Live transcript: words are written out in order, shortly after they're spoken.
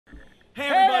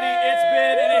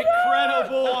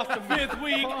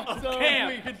week of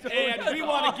camp. And we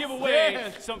want to give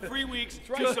away some free weeks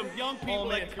to some young people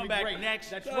that can come back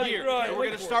next year. Right. And we're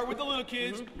going to start with the little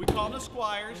kids. We call them the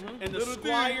Squires. And the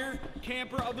Squire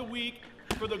Camper of the Week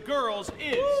for the girls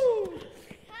is...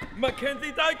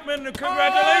 Mackenzie Dykeman,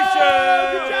 congratulations!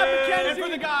 Good job, Mackenzie. And for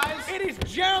the guys, it is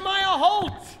Jeremiah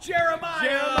Holt.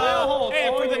 Jeremiah Holt.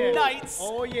 And for the Knights,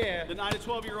 the 9 to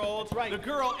 12-year-olds, the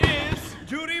girl is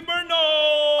Judy Bernal.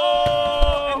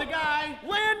 And the guy,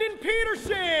 Landon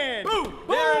Peterson. boom,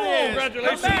 there it is.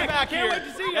 Congratulations. Come back Can't here. wait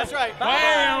to see you. That's right.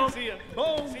 Bam. See ya.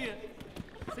 Boom. See ya.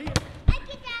 See ya.